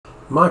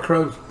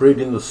Microbes breed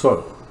in the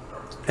soil,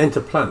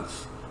 enter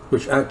plants,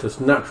 which act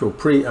as natural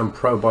pre- and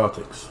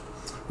probiotics,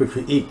 which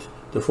we eat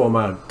to form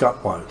our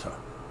gut biota.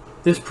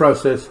 This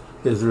process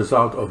is the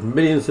result of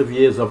millions of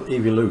years of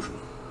evolution,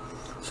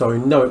 so we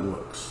know it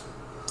works.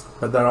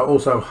 But there are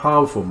also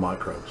harmful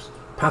microbes,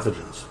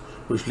 pathogens,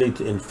 which lead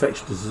to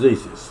infectious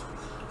diseases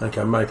and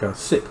can make us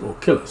sick or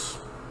kill us.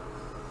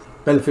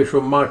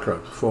 Beneficial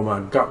microbes form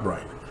our gut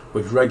brain,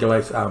 which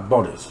regulates our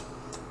bodies,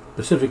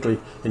 specifically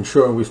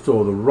ensuring we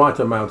store the right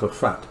amount of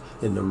fat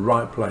in the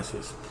right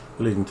places,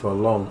 leading to a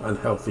long and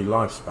healthy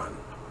lifespan.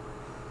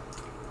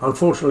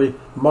 Unfortunately,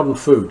 modern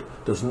food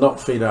does not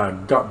feed our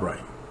gut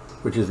brain,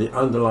 which is the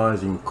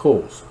underlying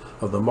cause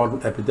of the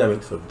modern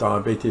epidemics of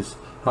diabetes,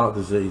 heart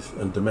disease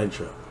and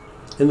dementia.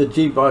 In the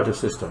G-Biota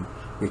system,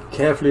 we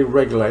carefully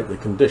regulate the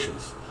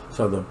conditions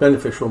so the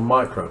beneficial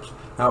microbes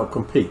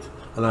outcompete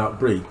and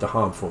outbreed the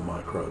harmful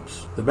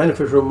microbes. The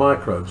beneficial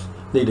microbes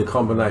need a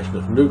combination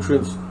of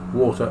nutrients,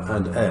 water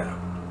and air.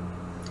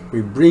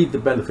 We breed the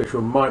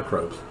beneficial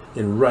microbes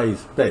in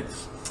raised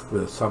beds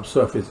with a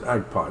subsurface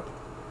ag pipe.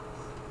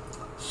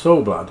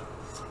 Soil blood,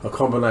 a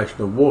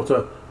combination of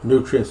water,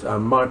 nutrients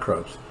and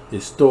microbes,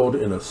 is stored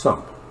in a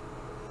sump.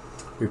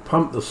 We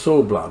pump the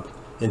soil blood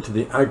into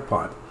the ag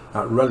pipe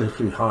at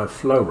relatively high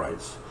flow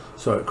rates,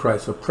 so it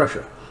creates a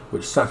pressure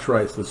which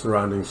saturates the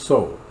surrounding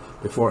soil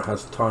before it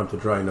has time to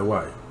drain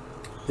away.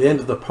 The end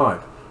of the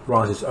pipe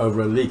rises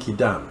over a leaky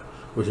dam,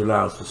 which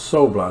allows the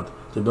soil blood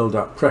to build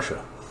up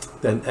pressure.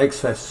 Then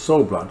excess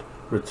soil blood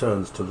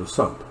returns to the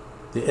sump.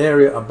 The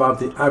area above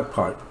the ag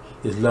pipe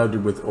is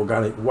loaded with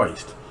organic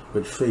waste,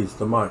 which feeds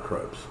the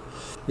microbes.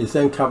 It is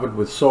then covered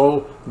with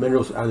soil,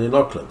 minerals and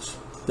inoculants,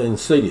 then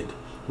seeded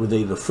with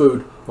either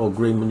food or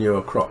green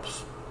manure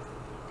crops.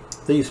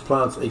 These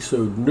plants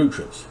exude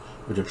nutrients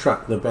which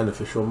attract the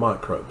beneficial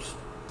microbes.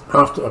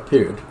 After a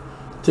period,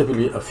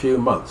 typically a few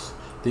months,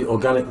 the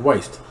organic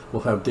waste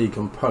will have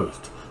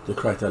decomposed to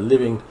create a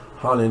living,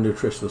 highly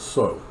nutritious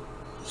soil.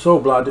 Soil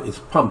blood is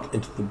pumped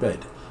into the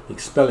bed,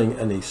 expelling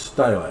any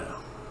stale air.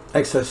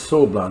 Excess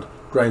soil blood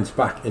drains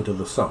back into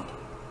the sump.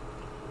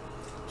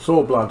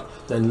 Soil blood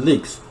then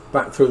leaks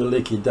back through the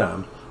leaky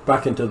dam,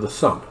 back into the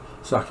sump,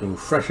 sucking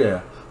fresh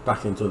air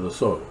back into the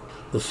soil.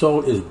 The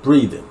soil is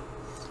breathing,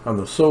 and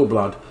the soil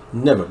blood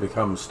never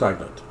becomes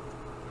stagnant.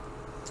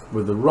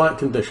 With the right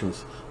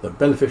conditions, the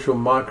beneficial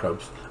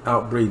microbes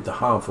outbreed the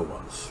harmful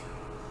ones.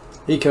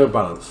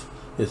 Eco-balance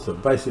is the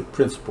basic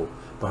principle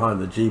behind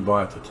the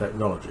G-Biota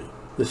technology.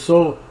 The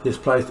soil is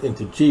placed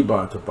into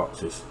G-Biota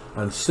boxes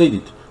and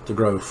seeded to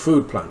grow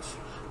food plants,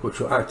 which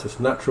will act as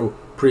natural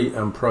pre-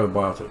 and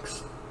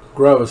probiotics.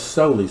 Growers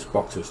sell these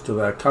boxes to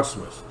their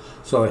customers,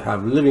 so they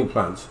have living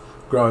plants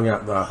growing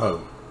at their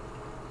home.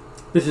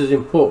 This is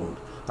important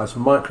as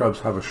microbes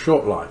have a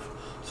short life,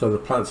 so the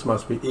plants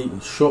must be eaten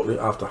shortly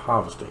after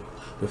harvesting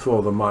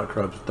before the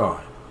microbes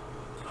die.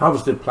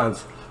 Harvested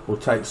plants will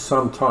take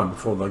some time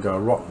before they go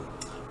rotten,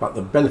 but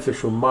the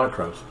beneficial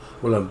microbes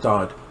will have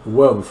died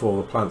well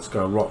before the plants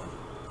go rotten.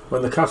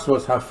 When the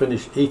customers have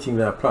finished eating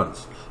their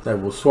plants, they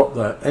will swap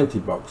their empty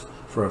box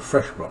for a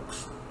fresh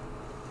box.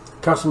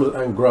 Customers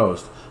and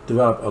growers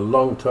develop a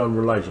long-term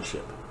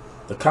relationship.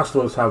 The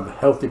customers have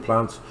healthy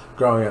plants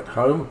growing at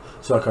home,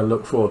 so they can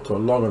look forward to a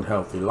long and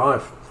healthy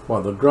life,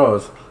 while the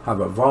growers have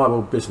a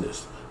viable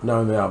business,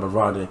 knowing they are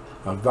providing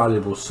a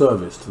valuable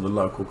service to the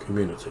local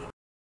community.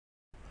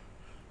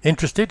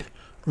 Interested?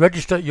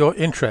 Register your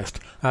interest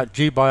at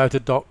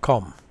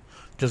gbiota.com.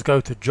 Just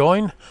go to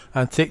Join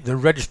and tick the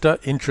Register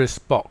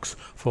Interest box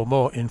for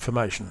more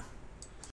information.